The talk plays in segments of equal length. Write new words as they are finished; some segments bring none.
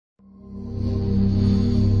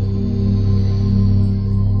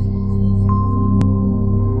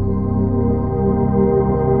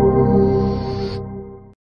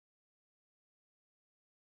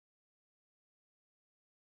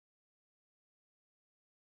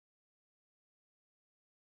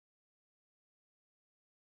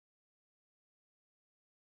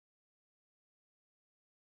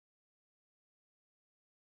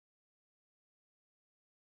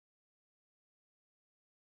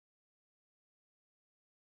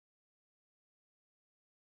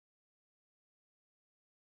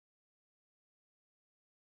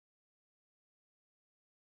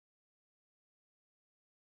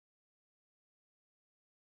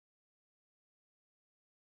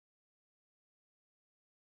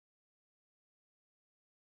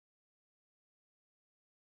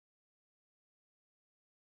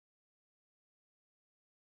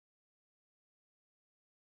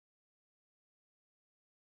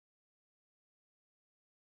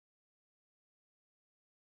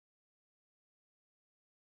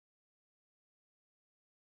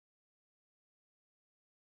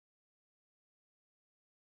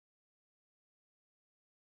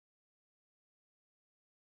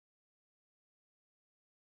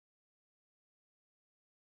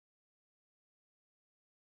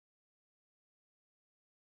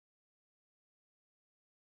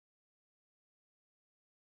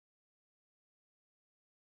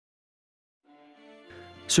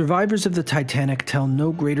Survivors of the Titanic tell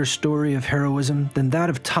no greater story of heroism than that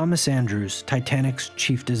of Thomas Andrews, Titanic's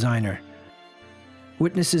chief designer.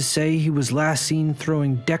 Witnesses say he was last seen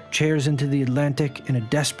throwing deck chairs into the Atlantic in a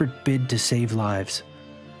desperate bid to save lives.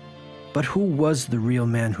 But who was the real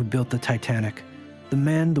man who built the Titanic? The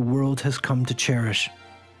man the world has come to cherish.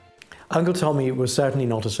 Uncle Tommy was certainly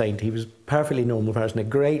not a saint. He was a perfectly normal person, a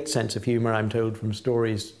great sense of humour, I'm told from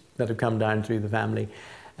stories that have come down through the family.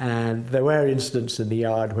 And there were incidents in the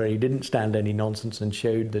yard where he didn't stand any nonsense and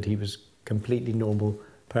showed that he was a completely normal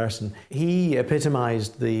person. He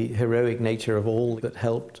epitomised the heroic nature of all that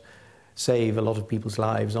helped save a lot of people's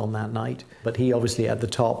lives on that night. But he obviously at the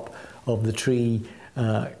top of the tree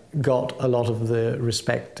got a lot of the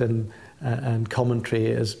respect and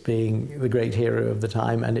commentary as being the great hero of the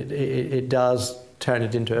time, and it does turn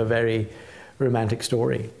it into a very romantic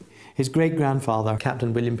story. His great-grandfather,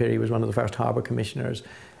 Captain William Pirrie, was one of the first harbour commissioners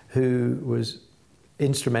who was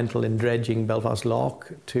instrumental in dredging Belfast Lough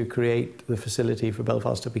to create the facility for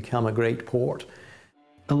Belfast to become a great port.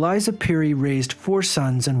 Eliza Pirrie raised 4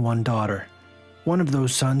 sons and 1 daughter. One of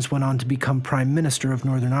those sons went on to become Prime Minister of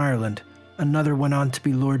Northern Ireland, another went on to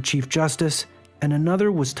be Lord Chief Justice, and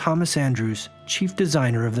another was Thomas Andrews, chief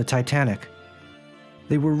designer of the Titanic.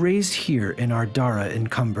 They were raised here in Ardara in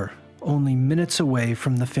Cumber, only minutes away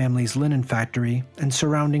from the family's linen factory and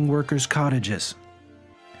surrounding workers' cottages.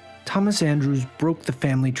 Thomas Andrews broke the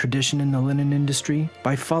family tradition in the linen industry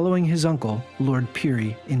by following his uncle, Lord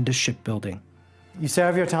Pirrie, into shipbuilding. You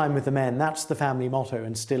serve your time with the men, that's the family motto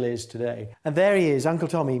and still is today. And there he is, Uncle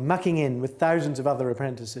Tommy, mucking in with thousands of other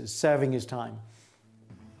apprentices, serving his time.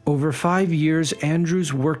 Over 5 years,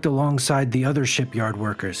 Andrews worked alongside the other shipyard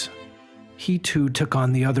workers. He too took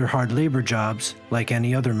on the other hard labor jobs, like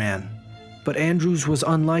any other man. But Andrews was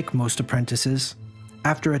unlike most apprentices.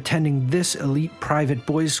 After attending this elite private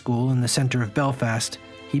boys' school in the centre of Belfast,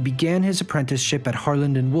 he began his apprenticeship at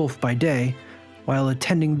Harland and Wolff by day, while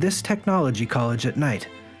attending this technology college at night.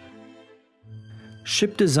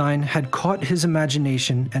 Ship design had caught his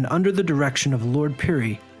imagination, and under the direction of Lord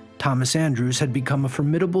Pirrie, Thomas Andrews had become a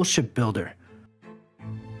formidable shipbuilder.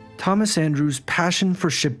 Thomas Andrews' passion for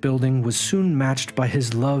shipbuilding was soon matched by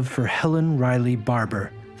his love for Helen Reilly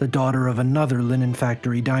Barbour, the daughter of another linen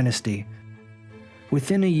factory dynasty.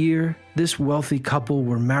 Within a year, this wealthy couple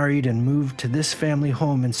were married and moved to this family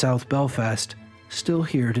home in South Belfast, still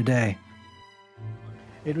here today.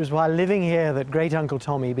 It was while living here that great Uncle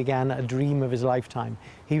Tommy began a dream of his lifetime.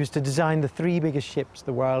 He was to design the 3 biggest ships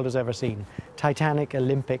the world has ever seen: Titanic,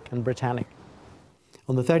 Olympic and Britannic.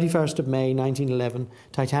 On the 31st of May 1911,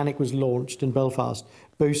 Titanic was launched in Belfast,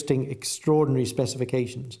 boasting extraordinary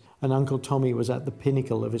specifications, and Uncle Tommy was at the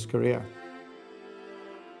pinnacle of his career.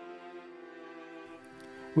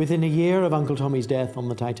 Within a year of Uncle Tommy's death on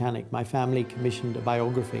the Titanic, my family commissioned a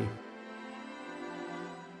biography.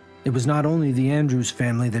 It was not only the Andrews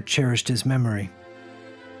family that cherished his memory.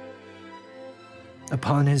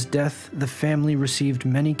 Upon his death, the family received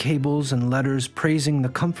many cables and letters praising the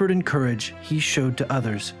comfort and courage he showed to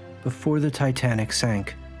others before the Titanic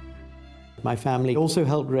sank. My family also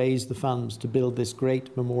helped raise the funds to build this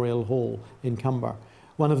great memorial hall in Cumber,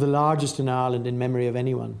 one of the largest in Ireland in memory of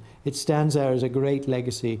anyone. It stands there as a great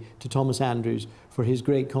legacy to Thomas Andrews for his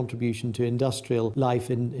great contribution to industrial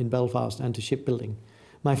life in Belfast and to shipbuilding.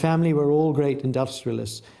 My family were all great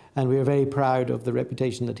industrialists, and we are very proud of the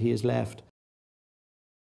reputation that he has left.